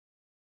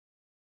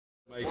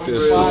Make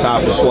this the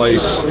type of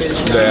place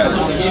that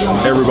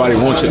everybody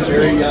wants it to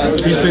be.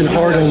 He's been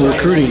hard on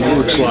recruiting, it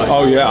looks like.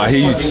 Oh yeah,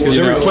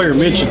 every player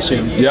mentions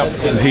him. Yep,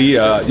 and he,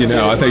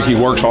 I think he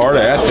works hard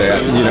at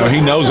that.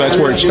 He knows that's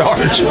where it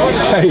starts.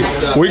 Hey,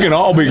 we can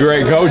all be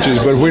great coaches,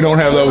 but if we don't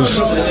have those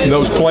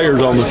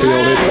players on the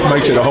field, it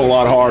makes it a whole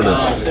lot harder.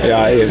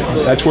 Yeah,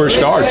 that's where it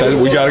starts.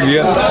 We got to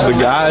get the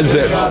guys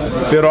that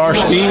fit our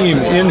scheme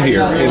in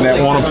here and that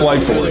want to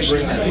play for us.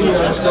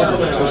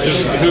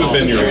 Who's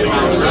been your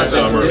leaders this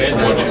summer?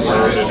 What you've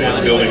heard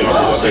and building off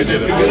of what they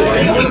did in your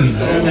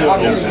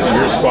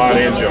spot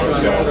and John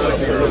Scott's up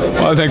there.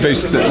 Well, I think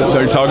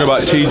they're talking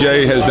about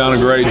TJ has done a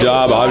great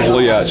job.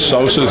 Obviously,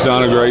 Sosa's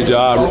done a great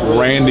job.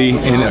 Randy,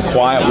 in a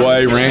quiet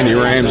way, Randy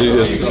Ramsey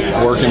just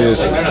working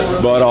his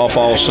butt off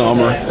all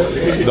summer.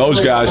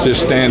 Those guys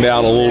just stand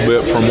out a little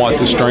bit from what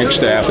the strength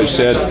staff has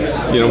said.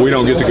 We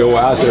don't get to go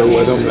out there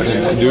with them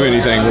and do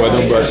anything with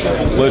them, but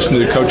listen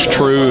to Coach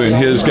True and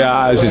his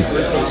guys and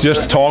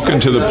just talking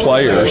to the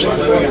players.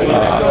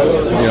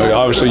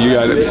 Obviously you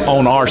got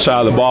on our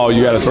side of the ball,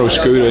 you got to throw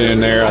Scooter in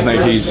there. I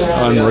think he's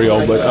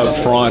unreal, but up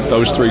front,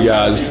 those three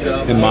guys,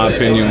 in my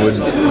opinion, would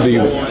be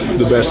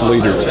the best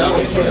leaders.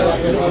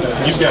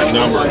 You've got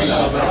numbers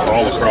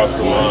all across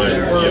the line,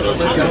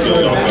 to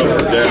build off of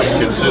for depth.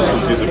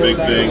 Consistency is a big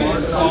thing,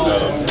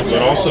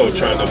 but also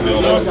trying to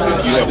build off.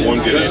 If you have one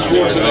good end,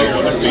 you want to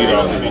feed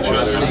off of each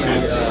other.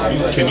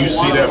 Can you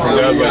see that from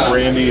guys like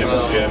Randy and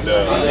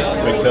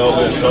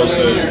McTelvin and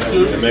Sosa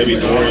and maybe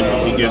Dorian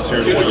when he gets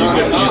here, to where you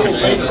can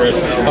pull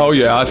pressure? Oh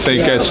yeah, I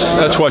think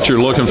that's what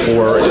you're looking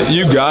for.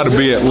 You got to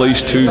be at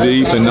least 2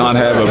 deep and not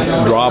have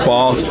a drop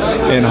off,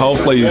 and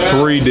hopefully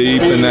 3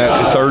 deep, and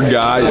that third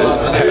guy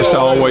has to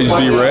always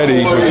be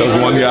ready because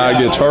one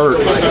guy gets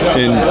hurt.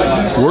 And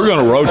we're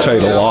going to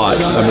rotate a lot.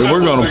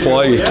 We're going to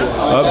play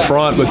up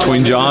front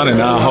between John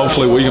and I.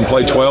 Hopefully we can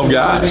play 12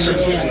 guys,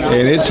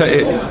 and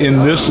in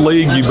this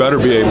league you better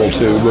be able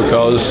to,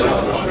 because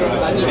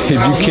if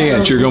you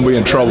can't, you're going to be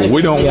in trouble.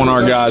 We don't want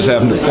our guys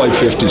having to play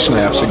 50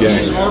 snaps a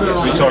game.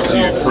 We talked to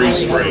you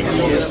pre-spring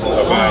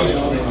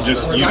about you've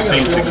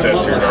seen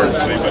success here in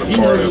Arkansas, you've been a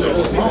part of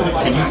it.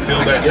 Can you feel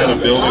that kind of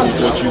building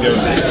with what you guys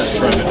are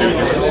trying to do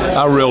here?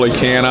 I really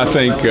can. I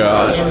think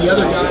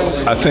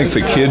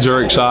the kids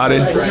are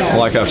excited.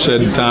 Like I've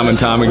said time and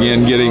time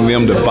again, getting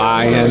them to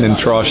buy in and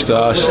trust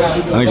us.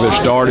 I think they're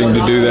starting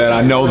to do that.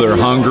 I know they're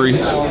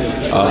hungry.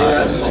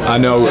 I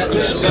know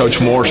Coach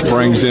Morse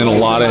brings in a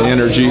lot of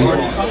energy.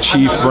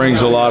 Chief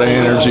brings a lot of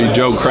energy.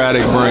 Joe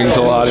Craddock brings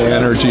a lot of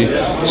energy.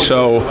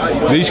 So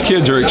these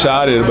kids are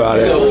excited about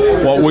it.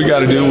 What we got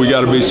to do, we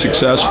got to be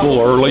successful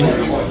early,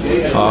 and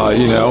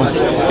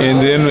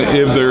then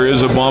if there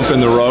is a bump in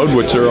the road,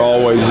 which there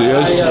always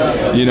is,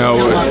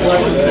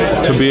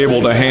 to be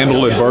able to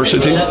handle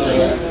adversity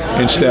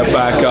and step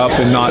back up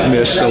and not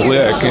miss a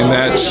lick, and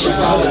that's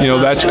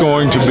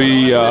going to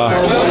be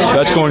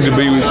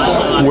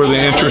where the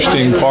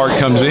interesting part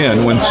comes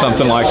in when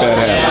something like that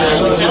happens.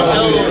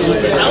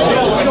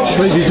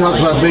 Steve, you talked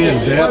about being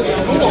depth.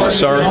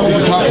 Sir? You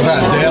talked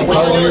about depth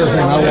earlier when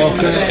I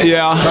walked in.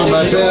 Yeah. Talking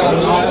about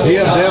that. Do you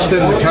have depth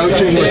in the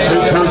coaching with 2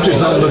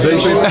 coaches on the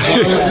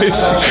defense?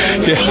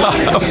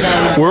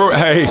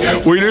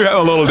 Yeah. We do have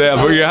a little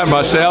depth. We have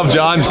myself,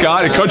 John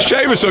Scott, and Coach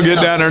Chavis will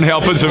get down there and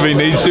help us if he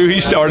needs to.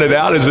 He started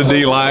out as a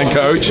D-line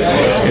coach,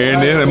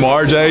 and then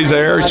Marjay's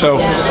there.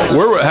 So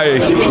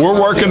we're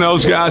working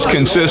those guys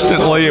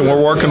consistently, and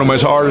we're working them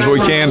as hard as we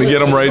can to get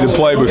them ready to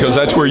play, because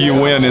that's where you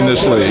win in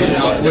this league.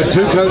 With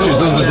 2 coaches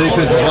on the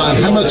defensive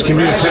line, how much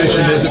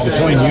communication is it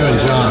between you and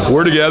John?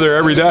 We're together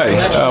every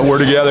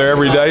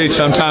day.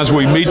 Sometimes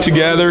we meet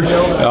together.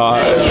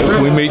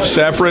 We meet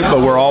separate, but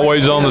we're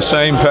always on the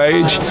same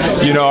page.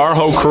 Our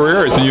whole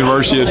career at the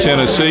University of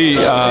Tennessee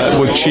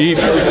with Chief,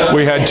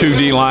 we had 2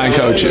 D-line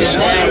coaches.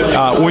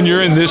 When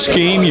you're in this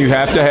scheme, you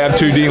have to have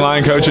 2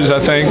 D-line coaches, I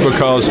think,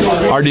 because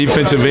our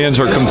defensive ends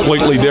are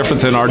completely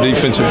different than our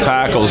defensive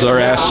tackles. They're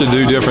asked to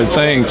do different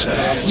things.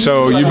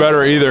 So you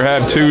better either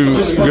have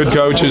 2 good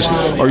coaches,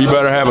 or you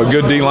better have a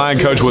good D-line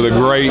coach with a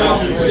great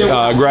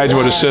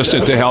graduate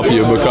assistant to help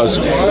you, because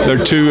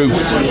they're 2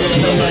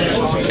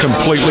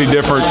 completely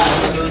different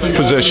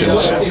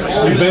positions.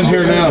 You've been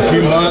here now a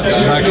few months,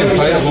 back in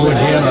Fayetteville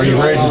again. Are you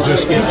ready to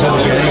just get to the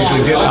games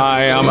and get?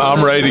 I am.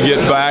 I'm ready to get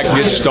back,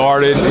 get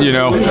started.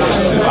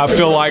 I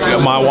feel like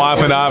my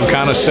wife and I have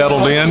kind of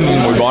settled in.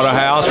 We bought a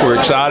house. We're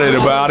excited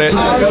about it,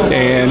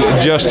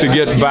 and just to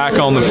get back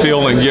on the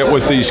field and get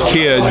with these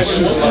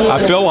kids, I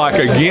feel like,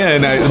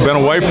 again, I've been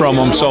away from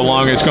them so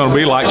long, it's going to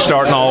be like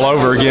starting all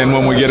over again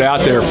when we get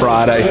out there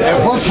Friday.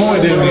 At what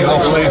point in the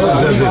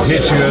offseason does it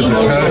hit you as a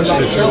coach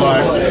that you're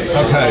like,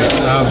 okay,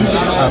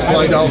 I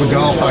played all the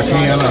golf I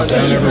can. I've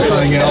done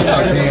everything else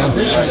I can.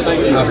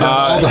 I've done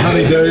all the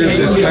honeydews.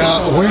 It's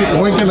now,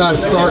 when can I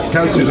start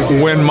coaching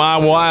again? When my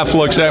wife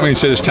looks at me and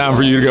says, "It's time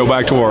for you to go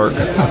back to work,"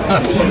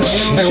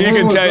 she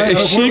can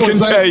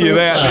tell you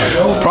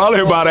that probably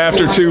about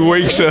after 2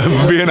 weeks of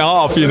being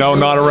off,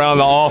 not around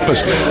the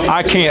office.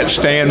 I can't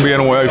stand being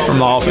away from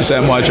the office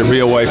that much or be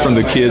away from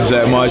the kids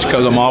that much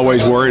because I'm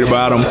always worried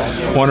about them,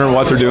 wondering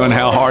what they're doing,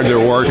 how hard they're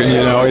working.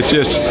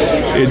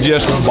 It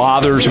just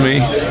bothers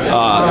me.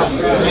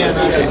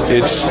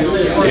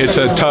 It's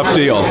a tough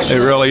deal. It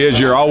really is.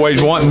 You're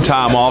always wanting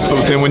time off,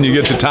 but then when you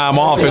get the time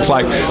off, it's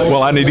like,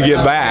 well, I need to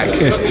get back.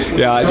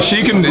 Yeah,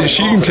 she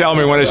can tell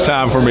me when it's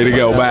time for me to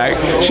go back.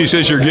 She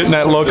says, "You're getting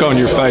that look on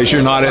your face.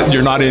 You're not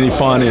any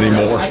fun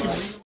anymore."